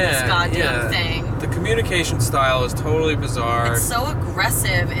write on this goddamn thing. The communication style is totally bizarre. It's so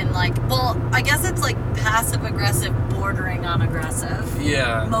aggressive and like, well, I guess it's like passive aggressive, bordering on aggressive.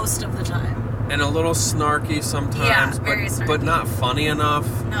 Yeah. Most of the time. And a little snarky sometimes. Yeah, very snarky. But not funny enough.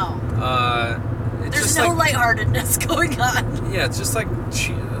 No. It's There's just no like, lightheartedness going on. yeah, it's just like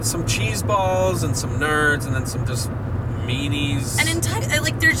some cheese balls and some nerds and then some just meanies. And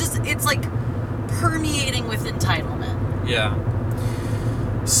like there's just, it's like permeating with entitlement. Yeah.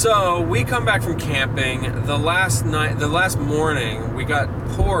 So we come back from camping. The last morning, we got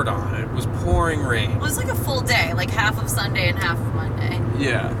poured on. It was pouring rain. It was like a full day, like half of Sunday and half of Monday.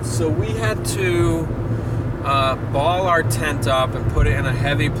 Yeah. So we had to ball our tent up and put it in a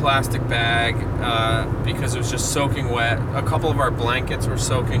heavy plastic bag because it was just soaking wet. A couple of our blankets were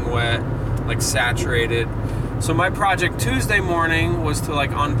soaking wet, like saturated. So my project Tuesday morning was to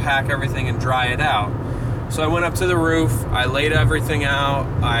like unpack everything and dry it out. So I went up to the roof, I laid everything out,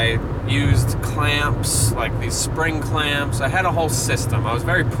 I used clamps, like these spring clamps. I had a whole system. I was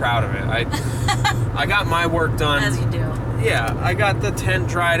very proud of it. I got my work done. As you do. Yeah, I got the tent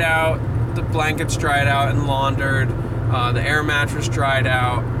dried out, the blankets dried out and laundered, the air mattress dried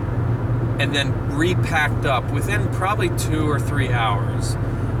out, and then repacked up within probably 2 or 3 hours.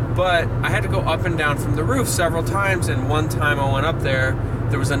 But I had to go up and down from the roof several times, and one time I went up there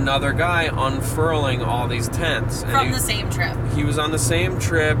was another guy unfurling all these tents. And From the same trip. He was on the same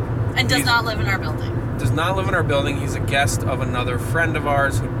trip. And does not live in our building. Does not live in our building. He's a guest of another friend of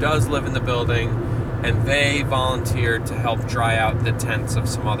ours who does live in the building, and they volunteered to help dry out the tents of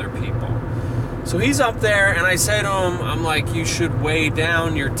some other people. So he's up there, and I say to him, I'm like, you should weigh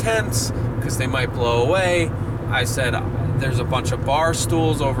down your tents because they might blow away. I said, there's a bunch of bar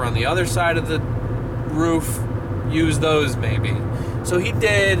stools over on the other side of the roof. Use those maybe. So he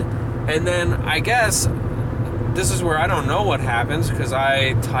did, and then I guess this is where I don't know what happens because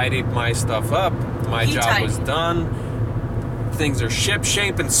I tidied my stuff up. My job was done. Things are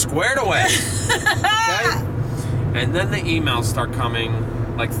ship-shape and squared away. Okay? And then the emails start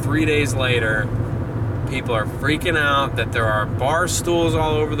coming like 3 days later. People are freaking out that there are bar stools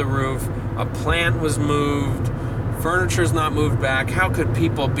all over the roof. A plant was moved. Furniture's not moved back. How could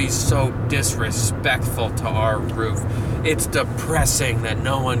people be so disrespectful to our roof? It's depressing that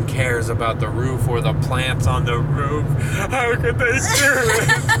no one cares about the roof or the plants on the roof. How could they do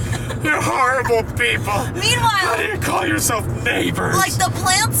it? You're horrible people. Meanwhile, how do you call yourself neighbors? like the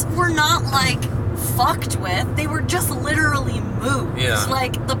plants were not like fucked with. They were just literally moved. Yeah.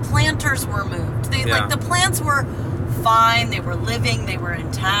 Like, the planters were moved. Like, the plants were fine. They were living. They were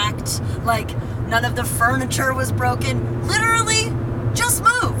intact. Like, none of the furniture was broken. Literally just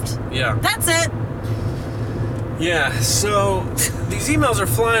moved. Yeah. That's it. Yeah, so these emails are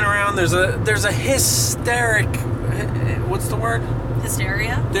flying around. There's a hysteric, what's the word?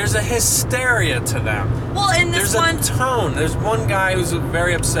 Hysteria? There's a hysteria to them. Well, in this There's one... a tone. There's one guy who's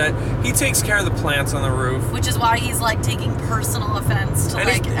very upset. He takes care of the plants on the roof. Which is why he's, like, taking personal offense to,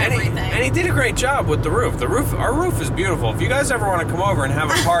 everything. And he did a great job with the roof. Our roof is beautiful. If you guys ever want to come over and have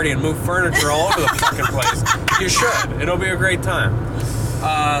a party and move furniture all over the fucking place, you should. It'll be a great time.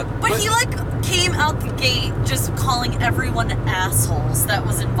 But he, like, came out the gate just calling everyone assholes that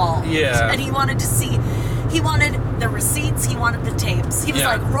was involved. Yeah. And he wanted to see... He wanted the receipts. He wanted the tapes. He was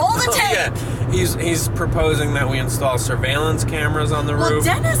like, roll the tape. Yeah. He's proposing that we install surveillance cameras on the roof.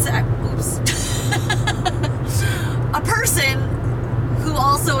 Well, Dennis... Oops. A person who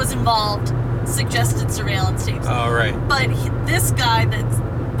also was involved suggested surveillance tapes. Oh, right. But this guy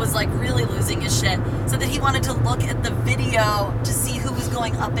that was, like, really losing his shit said that he wanted to look at the video to see who was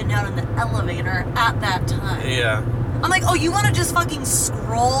going up and down in the elevator at that time. Yeah. I'm like, oh, you want to just fucking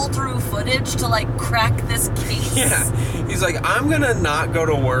scroll through footage to, like, crack this case? Yeah. He's like, I'm going to not go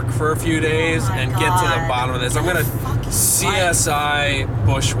to work for a few days and get to the bottom of this. I'm going to CSI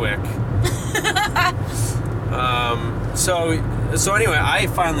Bushwick. So anyway, I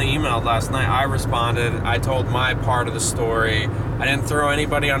finally emailed last night. I responded. I told my part of the story. I didn't throw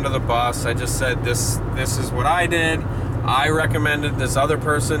anybody under the bus. I just said, this is what I did. I recommended this other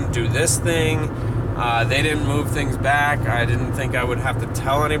person do this thing. They didn't move things back. I didn't think I would have to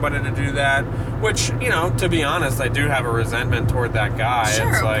tell anybody to do that. Which, to be honest, I do have a resentment toward that guy. Sure,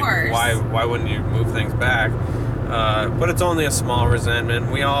 it's like, of course. why wouldn't you move things back? But it's only a small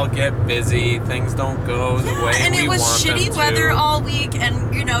resentment. We all get busy. Things don't go the way we want them to. And it was shitty weather all week,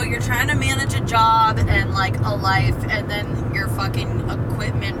 and you're trying to manage a job and like a life, and then your fucking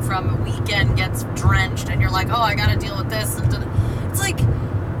equipment from a weekend gets drenched, and you're like, oh, I gotta deal with this. It's like,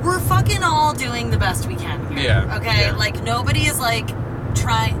 we're fucking all doing the best we can here. Yeah. Okay? Yeah. Like, nobody is like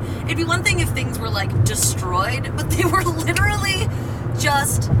trying. It'd be one thing if things were like destroyed, but they were literally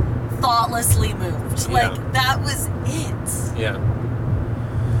just thoughtlessly moved. Yeah. Like, that was it. Yeah.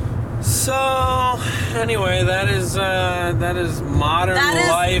 So, anyway, that is modern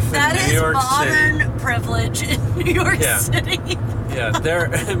life in New York City. That is modern privilege in New York City.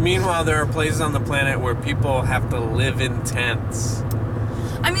 Yeah. Meanwhile, there are places on the planet where people have to live in tents.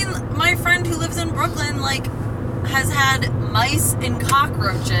 I mean, my friend who lives in Brooklyn, like, has had mice and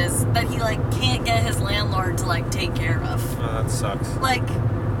cockroaches that he, like, can't get his landlord to, like, take care of. Oh, that sucks. Like,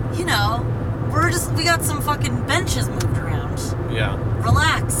 we got some fucking benches moved around. Yeah.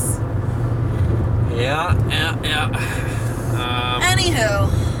 Relax. Yeah. Anywho.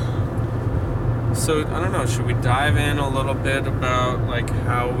 So, I don't know, should we dive in a little bit about, like,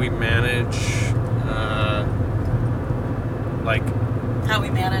 how we manage, How we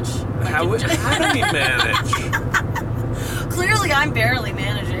manage. Like, how do we manage? Clearly, I'm barely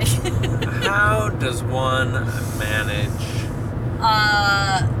managing. How does one manage?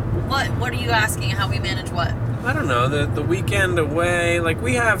 What are you asking? How we manage what? I don't know, the weekend away. Like,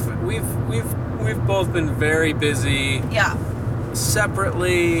 we've both been very busy. Yeah.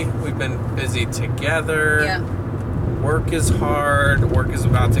 Separately, we've been busy together. Yeah. Work is hard. Work is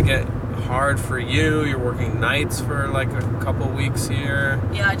about to get hard for you. You're working nights for like a couple weeks here.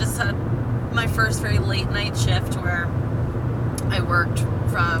 Yeah, I just had my first very late night shift where I worked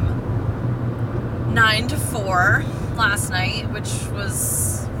from 9 to 4 last night, which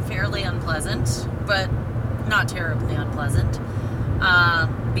was fairly unpleasant, but not terribly unpleasant,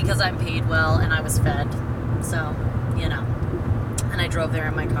 because I'm paid well and I was fed, so, and I drove there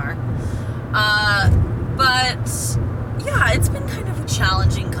in my car. But yeah, it's been kind of a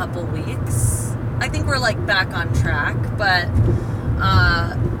challenging couple weeks. I think we're like back on track, but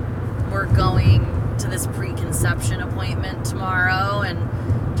we're going to this preconception appointment tomorrow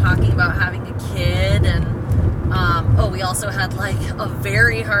and talking about having a kid, and we also had like a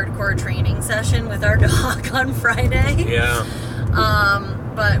very hardcore training session with our dog on Friday. Yeah.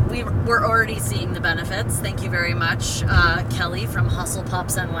 But we're already seeing the benefits. Thank you very much, Kelly from Hustle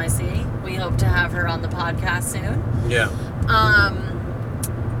Pups NYC. We hope to have her on the podcast soon. Yeah.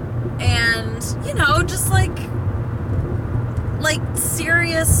 And just like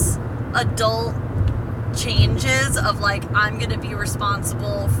serious adult changes of like, I'm gonna be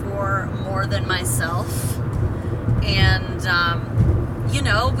responsible for more than myself. And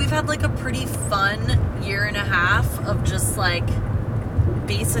we've had like a pretty fun year and a half of just like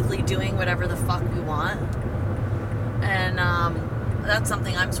basically doing whatever the fuck we want. And that's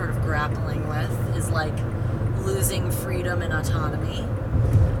something I'm sort of grappling with, is like losing freedom and autonomy.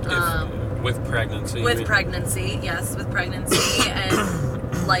 With pregnancy. With pregnancy, yes, with pregnancy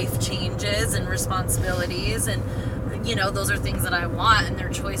and life changes and responsibilities, and you know, those are things that I want and they're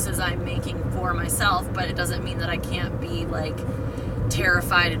choices I'm making for myself, but it doesn't mean that I can't be like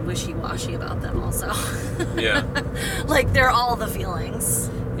terrified and wishy-washy about them also. Yeah. Like, they're all the feelings.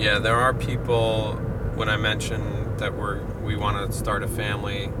 Yeah, there are people, when I mention that we want to start a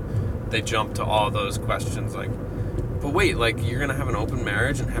family, they jump to all those questions like, but wait, like, you're going to have an open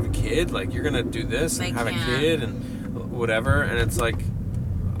marriage and have a kid? Like, you're going to do this and have a kid and whatever? And it's like,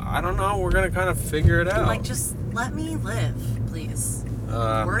 I don't know, we're going to kind of figure it out. Like, just let me live, please.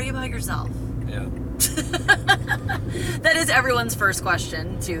 Worry about yourself. Yeah. That is everyone's first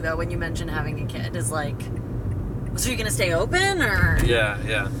question, too, though, when you mention having a kid, is like, so you're going to stay open, or?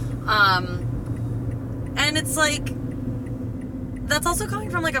 Yeah. And it's like, that's also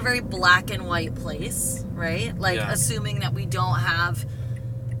coming from like a very black and white place, right? Like, assuming that we don't have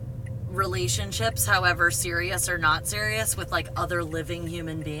relationships, however serious or not serious, with like other living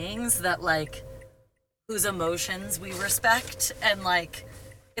human beings that like, whose emotions we respect. And like,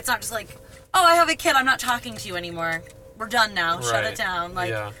 it's not just like, oh, I have a kid, I'm not talking to you anymore, we're done now, shut it down.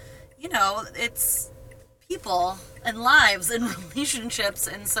 Like, you know, it's people and lives and relationships.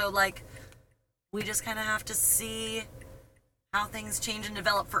 And so like, we just kind of have to see how things change and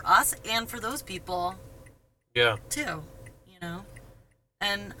develop for us and for those people. Yeah. Too, you know?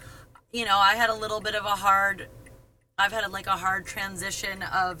 And, you know, I've had like a hard transition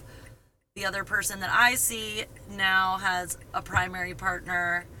of the other person that I see now has a primary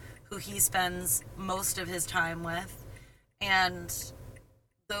partner who he spends most of his time with. And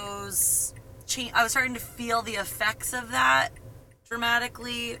those I was starting to feel the effects of that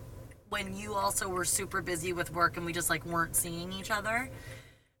dramatically when you also were super busy with work and we just like weren't seeing each other.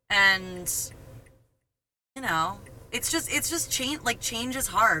 And, you know, it's just change. Like, change is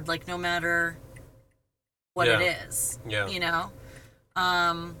hard, like, no matter what it is, you know?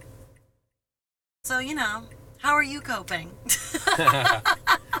 So, you know, how are you coping?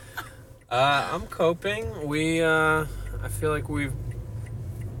 I'm coping. I feel like we've,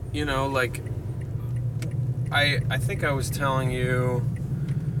 you know, like, I think I was telling you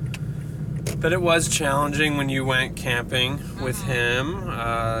that it was challenging when you went camping with him.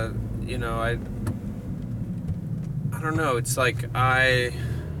 You know, I don't know. It's like I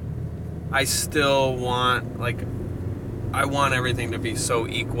still want, like, I want everything to be so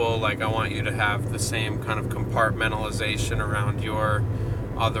equal. Like, I want you to have the same kind of compartmentalization around your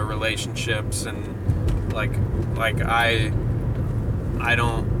other relationships, and like I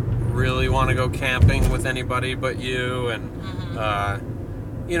don't really want to go camping with anybody but you, and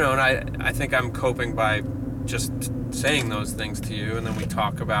you know, and I think I'm coping by just saying those things to you, and then we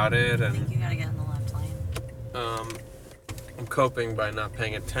talk about it. And I think you gotta get in the left lane. I'm coping by not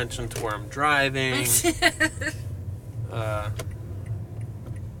paying attention to where I'm driving.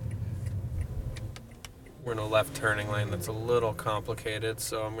 We're in a left turning lane that's a little complicated,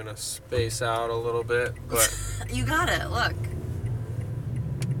 so I'm gonna space out a little bit, but you got it, look.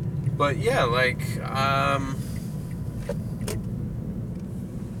 But yeah, like, I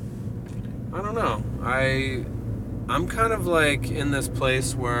don't know. I'm kind of like in this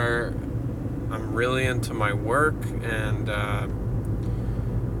place where I'm really into my work, and I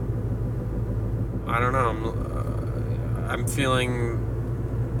don't know. I'm feeling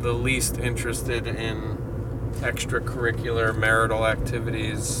the least interested in extracurricular marital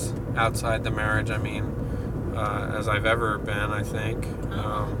activities outside the marriage. I mean, as I've ever been, I think.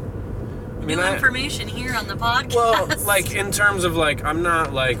 New information here on the podcast. Well, like, in terms of, like, I'm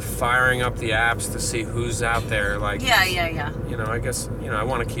not, like, firing up the apps to see who's out there. Like, yeah. You know, I guess, you know, I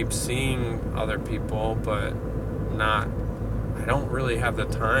want to keep seeing other people, but I don't really have the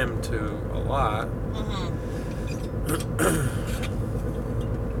time to a lot.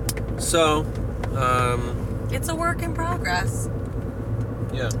 So, it's a work in progress.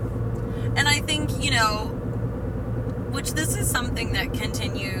 Yeah. And I think, you know, which this is something that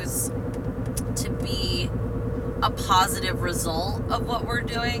continues to be a positive result of what we're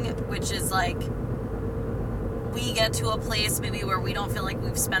doing, which is like, we get to a place maybe where we don't feel like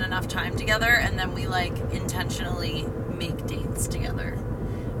we've spent enough time together, and then we like intentionally make dates together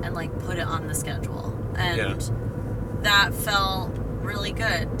and like put it on the schedule. And that felt really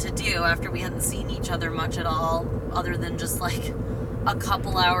good to do after we hadn't seen each other much at all, other than just like a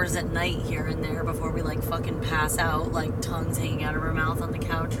couple hours at night here and there before we like fucking pass out, like tongues hanging out of our mouth on the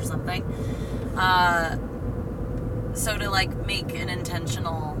couch or something. So to like make an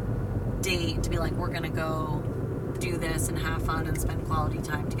intentional date to be like, we're gonna go do this and have fun and spend quality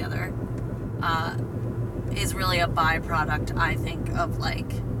time together, is really a byproduct, I think, of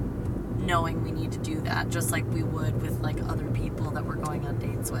like knowing we need to do that, just like we would with like other people that we're going on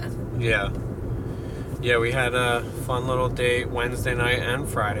dates with. Yeah. Yeah, we had a fun little date Wednesday night and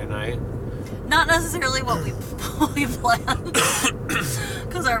Friday night. Not necessarily what we planned,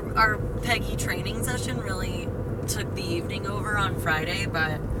 because our Peggy training session really took the evening over on Friday,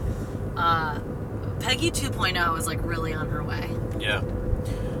 but Peggy 2.0 is like really on her way. Yeah.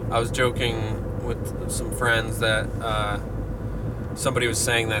 I was joking with some friends that somebody was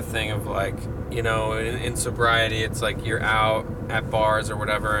saying that thing of like, you know, in sobriety, it's like you're out at bars or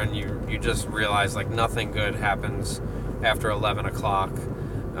whatever, and you just realize like nothing good happens after 11 o'clock.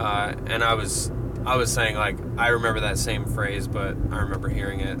 And I was saying like, I remember that same phrase, but I remember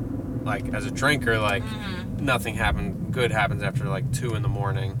hearing it like as a drinker, like nothing good happens after like 2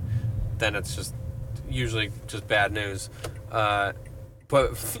 a.m. Then it's just usually just bad news.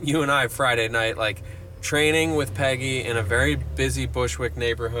 But you and I, Friday night, like training with Peggy in a very busy Bushwick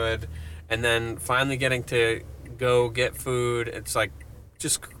neighborhood, and then finally getting to go get food. It's like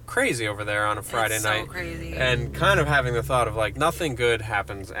just crazy over there on a Friday night. So crazy. And kind of having the thought of like nothing good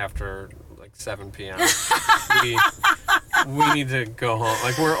happens after like 7 p.m. we need to go home.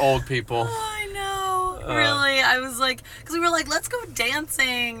 Like we're old people. Oh, I know. Really, I was like, because we were like, let's go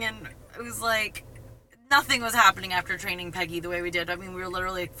dancing, and it was like nothing was happening after training Peggy the way we did. I mean, we were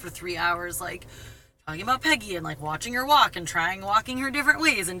literally for 3 hours like talking about Peggy and like watching her walk and walking her different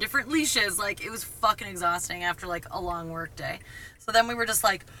ways and different leashes. Like it was fucking exhausting after like a long work day. So then we were just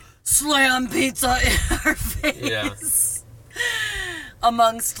like slam pizza in her face. Yeah.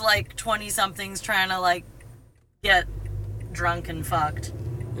 Amongst like 20 somethings trying to like get drunk and fucked.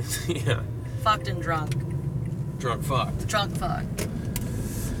 Yeah. Fucked and drunk. Drunk fucked. Drunk fucked.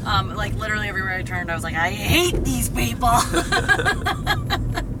 Like literally everywhere I turned I was like, I hate these people.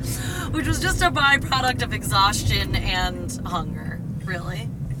 Which was just a byproduct of exhaustion and hunger, really.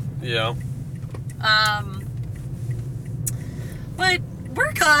 Yeah. But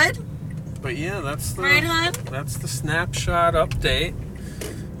we're good. But yeah, that's the Right, hon? That's the snapshot update.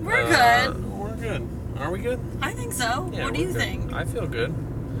 We're good. We're good. Are we good? I think so. Yeah, What do we're you good. think? I feel good.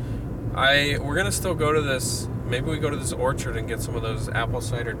 We're gonna still go to this. Maybe we go to this orchard and get some of those apple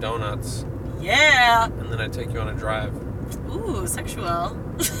cider donuts, Yeah. and then I take you on a drive. Ooh, sexual. Wow.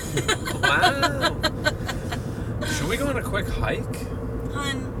 Should we go on a quick hike?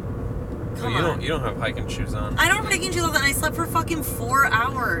 Hun, come Well, on. You don't have hiking shoes on. I don't have hiking shoes on, and I slept for fucking 4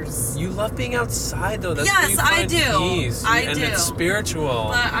 hours. You love being outside though. That's Yes, where you I find do. peace. I and do. it's spiritual.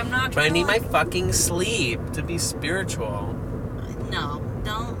 But I'm not But trying I need to my like, fucking sleep to be spiritual. No,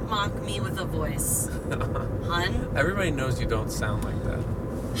 don't mock me with a voice. Hun, Everybody knows you don't sound like that.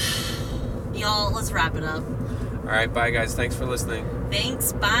 y'all, let's wrap it up. All right, bye guys. Thanks for listening.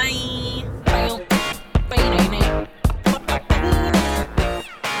 Thanks, bye.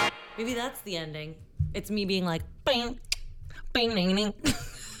 Maybe that's the ending. It's me being like, bang, bang, bang, bang.